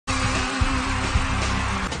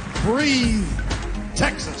Breathe,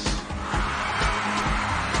 Texas.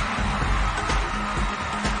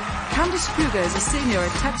 Kandace Krueger is a senior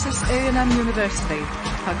at Texas A&M University.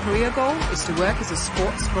 Her career goal is to work as a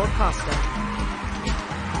sports broadcaster.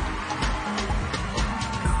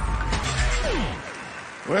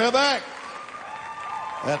 We're back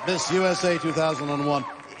at Miss USA 2001.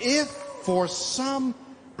 If for some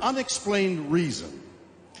unexplained reason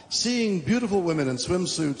seeing beautiful women in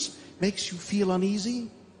swimsuits makes you feel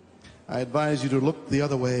uneasy, I advise you to look the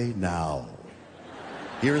other way now.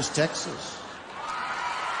 Here is Texas.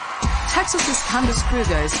 Texas's Kandace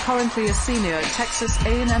Krueger is currently a senior at Texas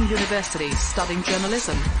A&M University studying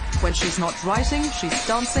journalism. When she's not writing, she's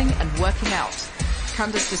dancing and working out.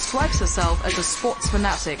 Kandace describes herself as a sports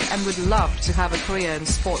fanatic and would love to have a career in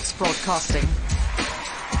sports broadcasting.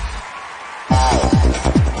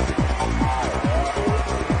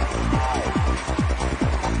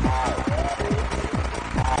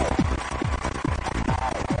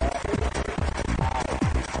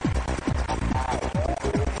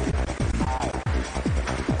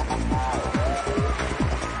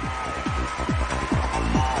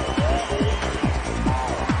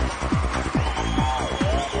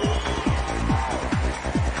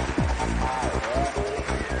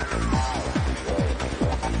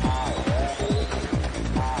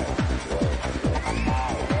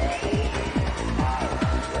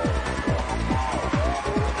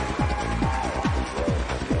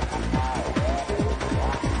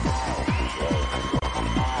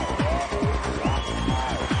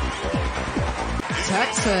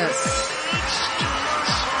 Texas.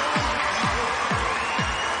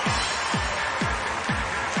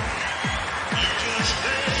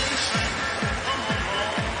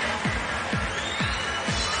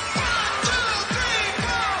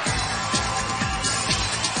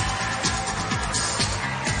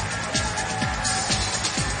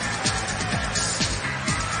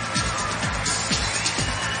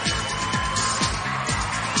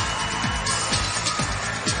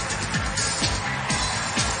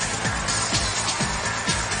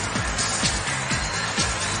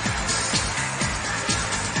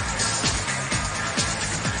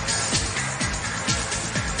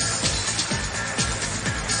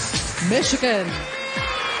 Michigan.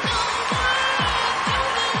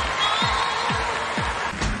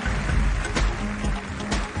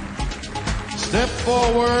 Step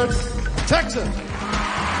forward, Texas.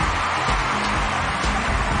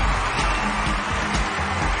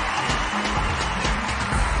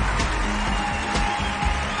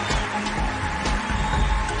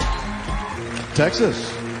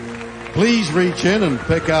 Texas, please reach in and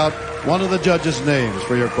pick out one of the judges' names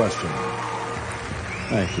for your question.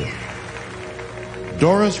 Thank you.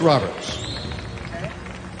 Doris Roberts.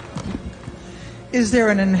 Is there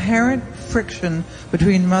an inherent friction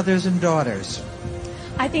between mothers and daughters?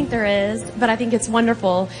 I think there is, but I think it's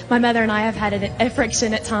wonderful. My mother and I have had a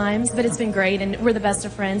friction at times, but it's been great, and we're the best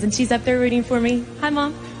of friends, and she's up there rooting for me. Hi,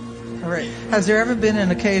 Mom. All right. Has there ever been an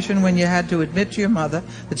occasion when you had to admit to your mother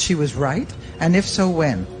that she was right? And if so,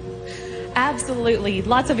 when? Absolutely.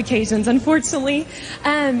 Lots of occasions, unfortunately.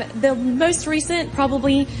 The most recent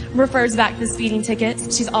probably refers back to the speeding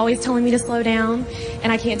tickets. She's always telling me to slow down,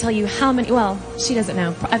 and I can't tell you how many. Well, she doesn't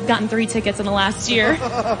know. I've gotten 3 tickets in the last year.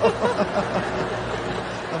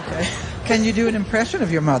 Okay. Can you do an impression of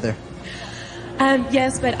your mother?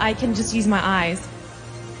 Yes, but I can just use my eyes.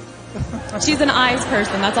 She's an eyes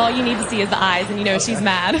person. That's all you need to see is the eyes, and you know she's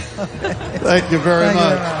mad. Thank you very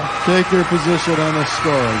much. Take your position on the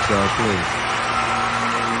scoring chart, please.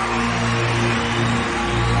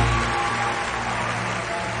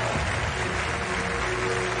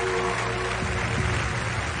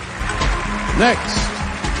 Next,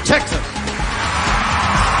 Texas.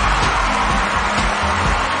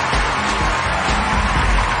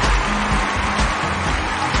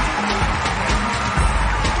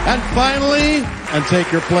 And finally, and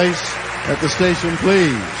take your place at the station,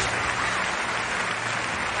 please.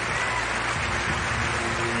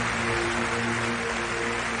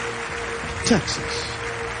 Texas.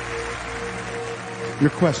 Your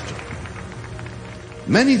question.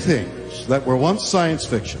 Many things that were once science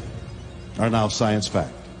fiction are now science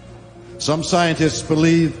fact. Some scientists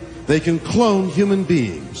believe they can clone human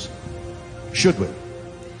beings. Should we?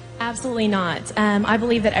 Absolutely not. I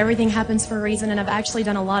believe that everything happens for a reason, and I've actually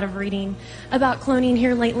done a lot of reading about cloning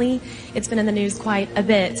here lately. It's been in the news quite a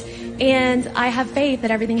bit. And I have faith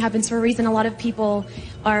that everything happens for a reason. A lot of people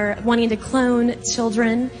are wanting to clone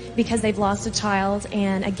children because they've lost a child.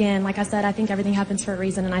 And again, like I said, I think everything happens for a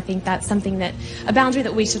reason, and I think that's something that, a boundary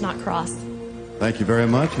that we should not cross. Thank you very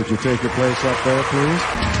much. Would you take your place up there, please?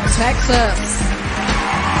 Texas.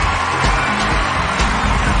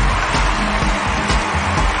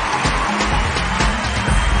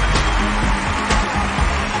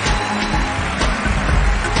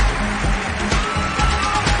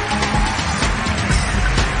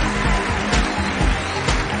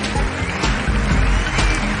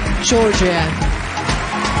 Georgia.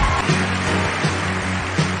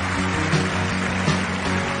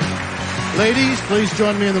 Ladies, please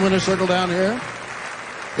join me in the winner's circle down here.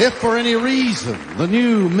 If for any reason the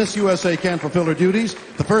new Miss USA can't fulfill her duties,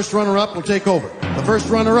 the first runner-up will take over. The first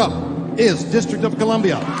runner-up is District of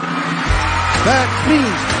Columbia. That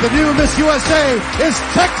means the new Miss USA is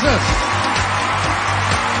Texas.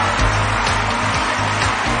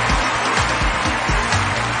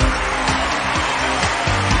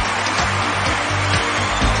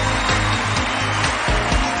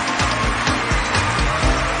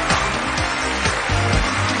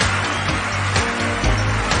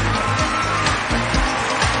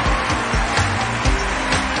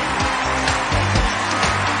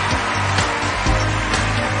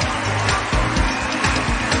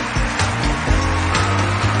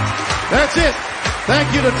 That's it.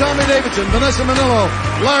 Thank you to Tommy Davidson, Vanessa Manillo,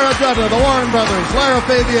 Lara Dutta, the Warren brothers, Lara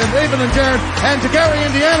Fabian, David and Jared, and to Gary,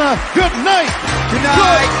 Indiana, good night. Good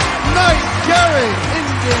night. Good night, Gary,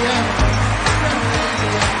 Indiana.